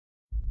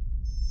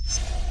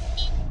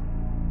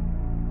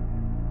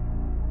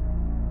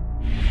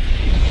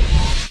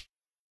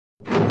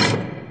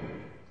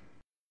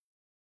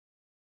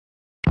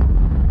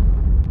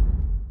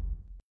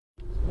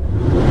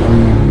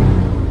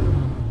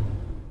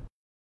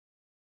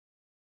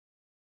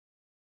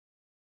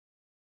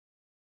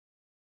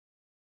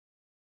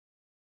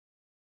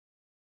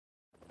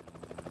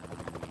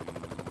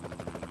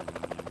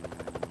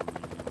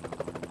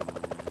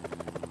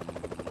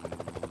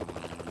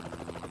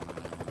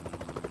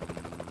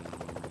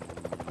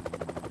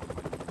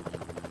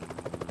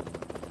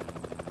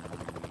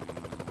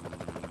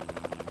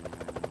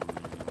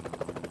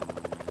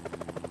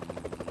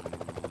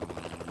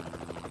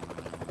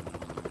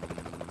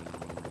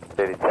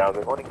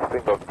Good morning,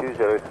 Springbok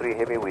 203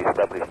 Heavy, we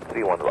established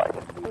 31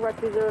 right.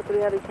 Springbok 203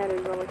 Heavy,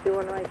 Kennedy, runway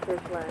 31 right,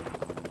 first land.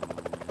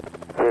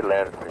 Clear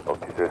land, Springbok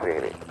 203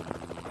 Heavy.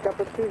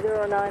 JetBlue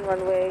 209,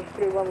 runway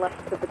 31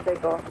 left, clear for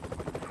takeoff.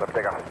 Left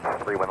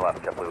takeoff, 31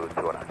 left, JetBlue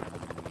 209.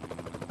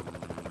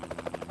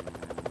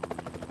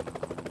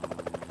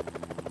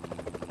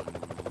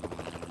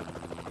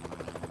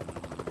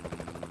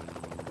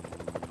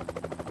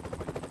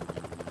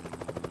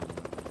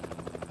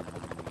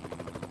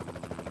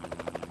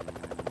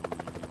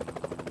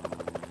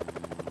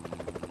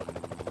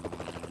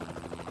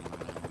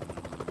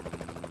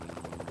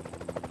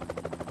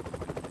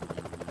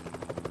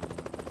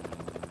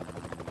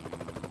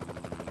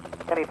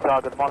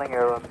 Good morning,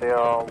 you're on the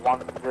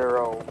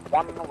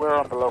 101, we're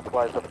on the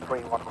localize of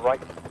 31 right,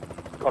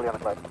 call you on the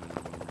glide.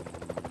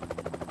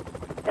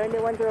 Air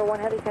India 101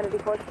 Heavy, Kennedy,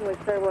 caution with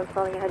Fairwell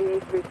installing a heavy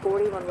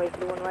A340, runway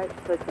 31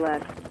 right, clear to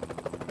land.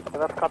 So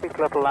that's copy,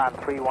 clear to land,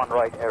 31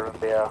 right, Air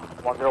India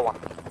 101.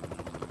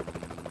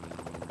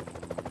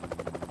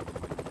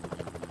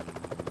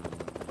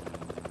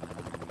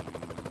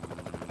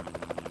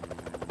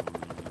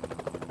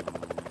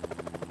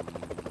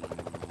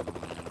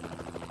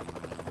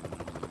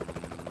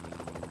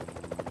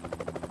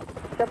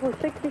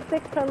 JetBlue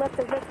 66, turn left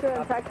at Victor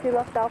and taxi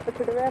left Alpha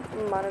to the ramp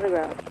and monitor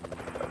ground.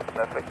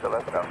 Left Victor,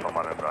 left Alpha,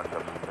 monitor ground,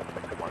 JetBlue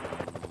 61.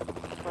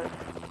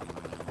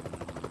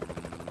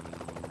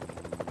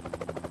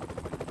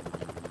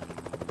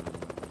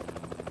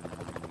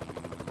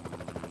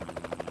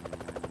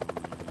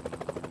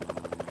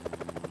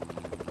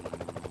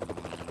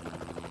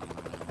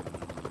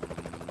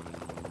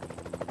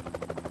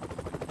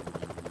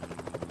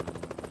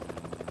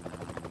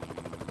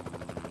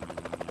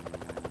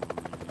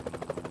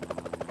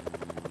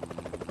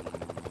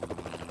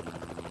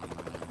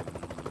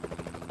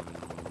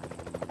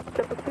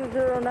 JetBlue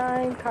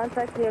 209,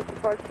 contact me at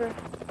departure.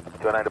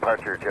 209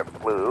 departure,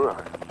 JetBlue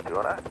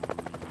 209.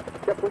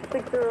 JetBlue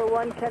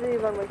 601, Kennedy,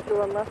 runway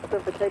 31 left,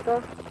 clear for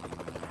takeoff.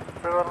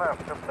 31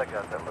 left, jump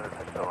takeoff, JetBlue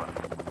 601.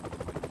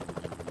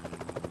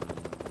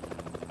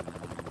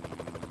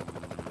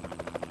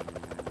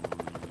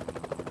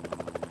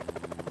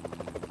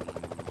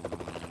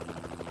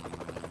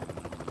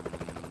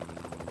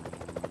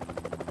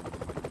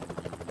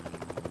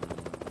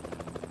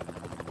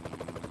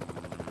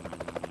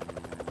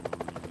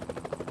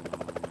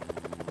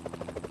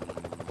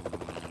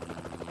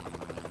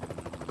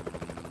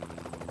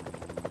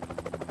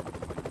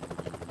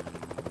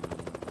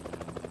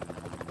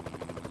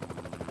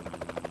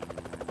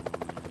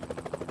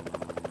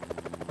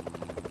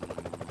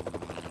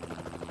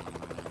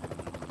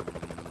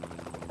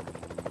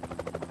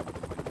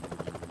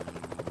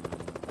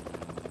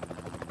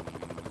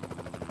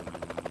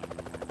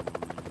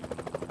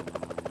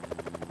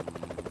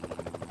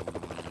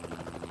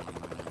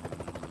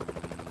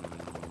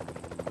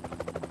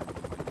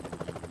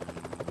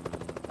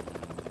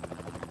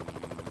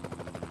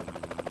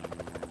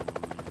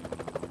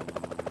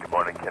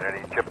 Morning,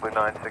 Kennedy, JetBlue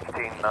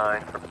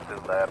 916-9 from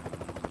Sioux Lab.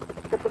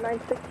 JetBlue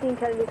 916,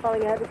 Kennedy,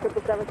 falling ahead to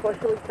 777,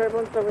 partially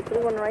turbulence over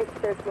 31 right,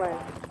 clear to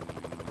land.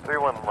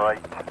 31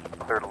 right,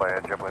 clear to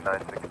land, JetBlue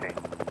 916.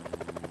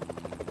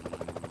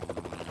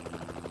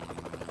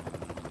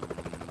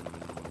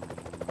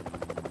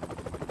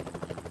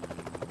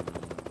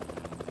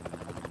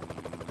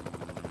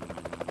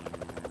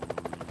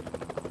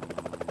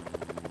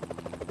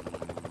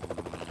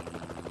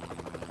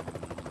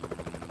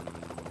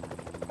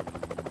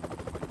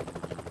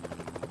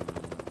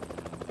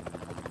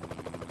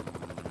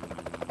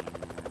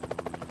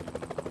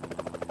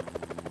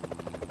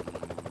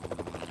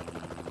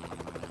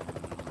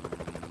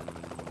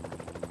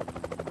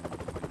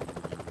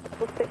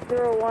 JetBlue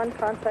 601,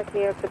 contact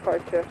me at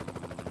departure.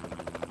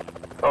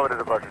 Over to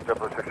departure,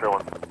 JetBlue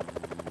 601.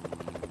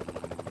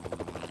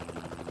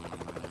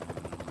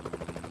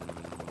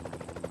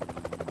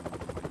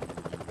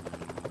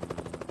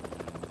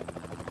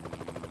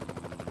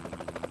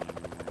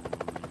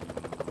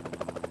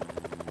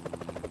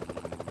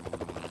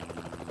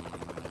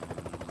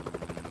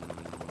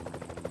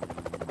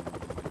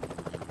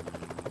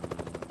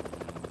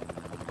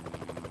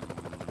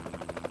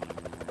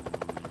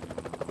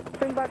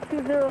 Springbok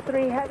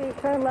 203 Heavy,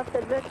 turn left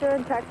at Victor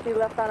and taxi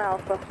left on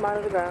Alpha,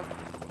 monitor ground.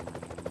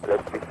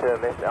 Left Victor,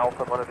 left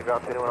Alpha, monitor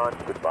ground 21 on,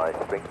 goodbye,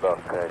 Springbok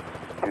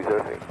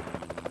 203.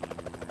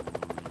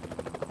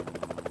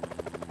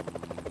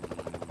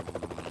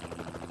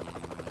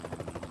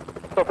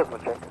 Stop as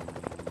check.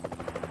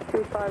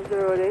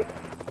 25088.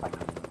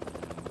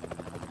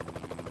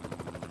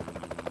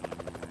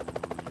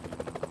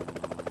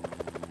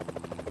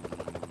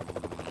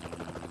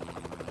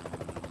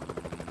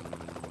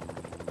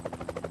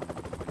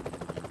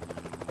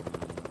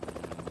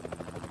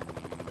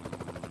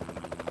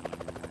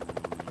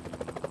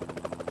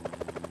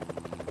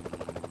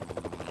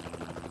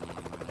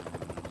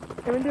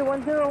 India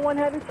 101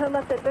 Heavy, turn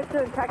left at Victor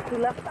and taxi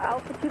left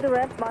Alpha to the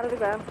ramp, monitor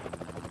ground.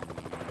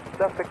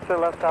 Left Victor,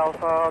 left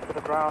Alpha to the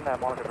ground and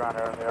monitor ground,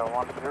 Air India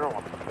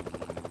 101.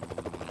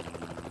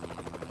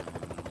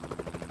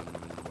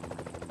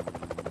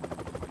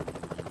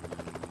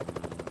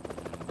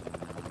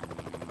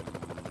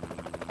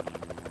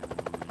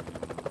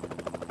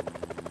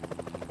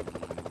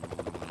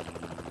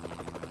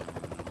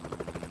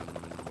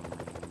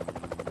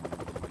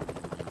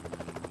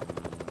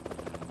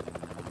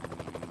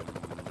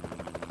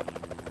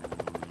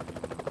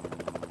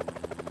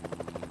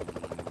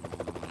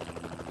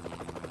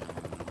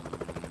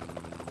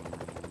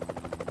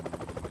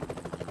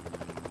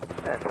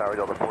 And Tower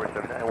Delta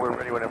 479, we're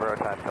ready whenever our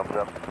time comes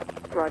up.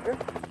 Roger.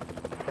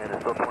 And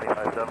it's still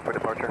 25-7 for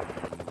departure.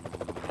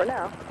 For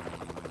now.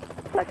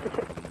 Like to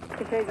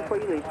change before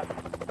you leave.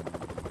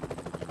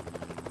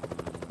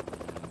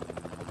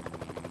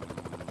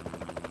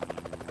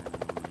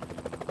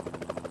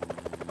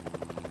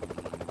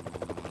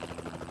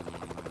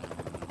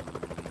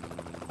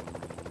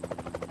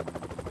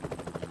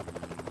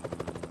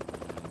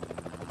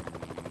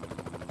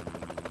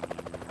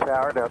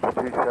 Tower, Delta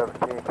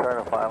 217,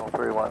 turn to final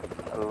 31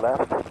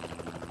 left.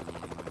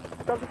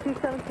 Delta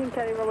 217,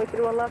 Caddy, runway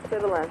 31 left,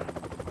 clear to land.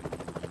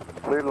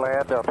 Clear to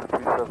land, Delta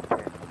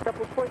 217.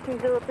 Couple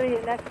 1403,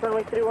 and next,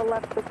 runway 31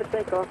 left, clear for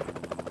takeoff.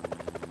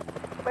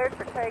 Cleared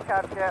for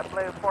takeoff,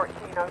 JetBlue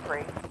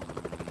 1403.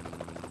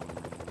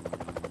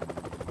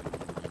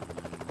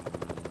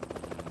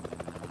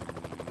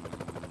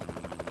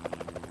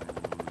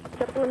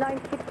 JetBlue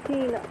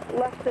 916,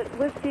 left at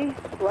Whiskey,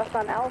 left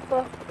on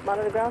Alpha,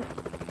 monitor ground.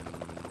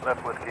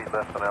 Left Whiskey,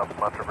 left on Alpha,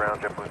 monitor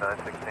ground, JetBlue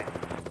 916.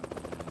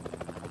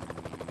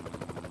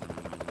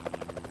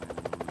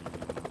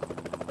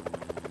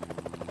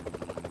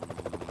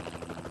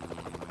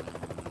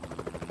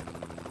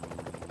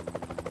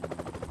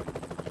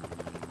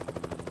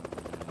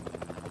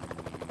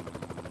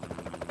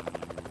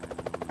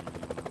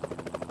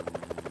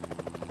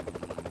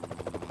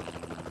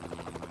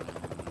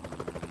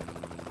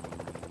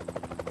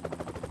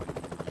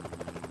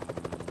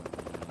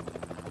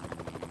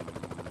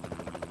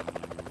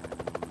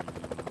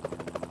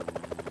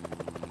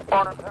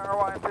 Morning,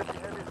 Tower, YN50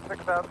 Heavy,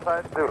 6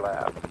 outside, 2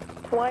 left.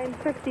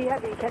 YN50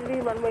 Heavy, Kennedy,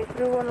 runway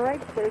 31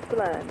 right, clear to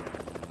land.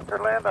 Clear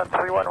to land on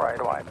 31 right,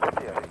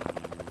 YN50 Heavy.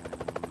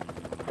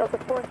 Delta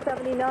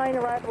 479,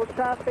 arrival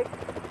traffic,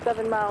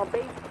 7 mile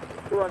base,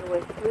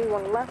 runway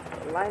 31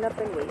 left, line up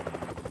and wait.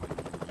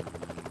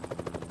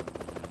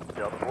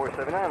 Delta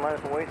 479, line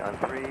up and wait on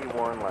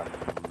 31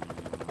 left.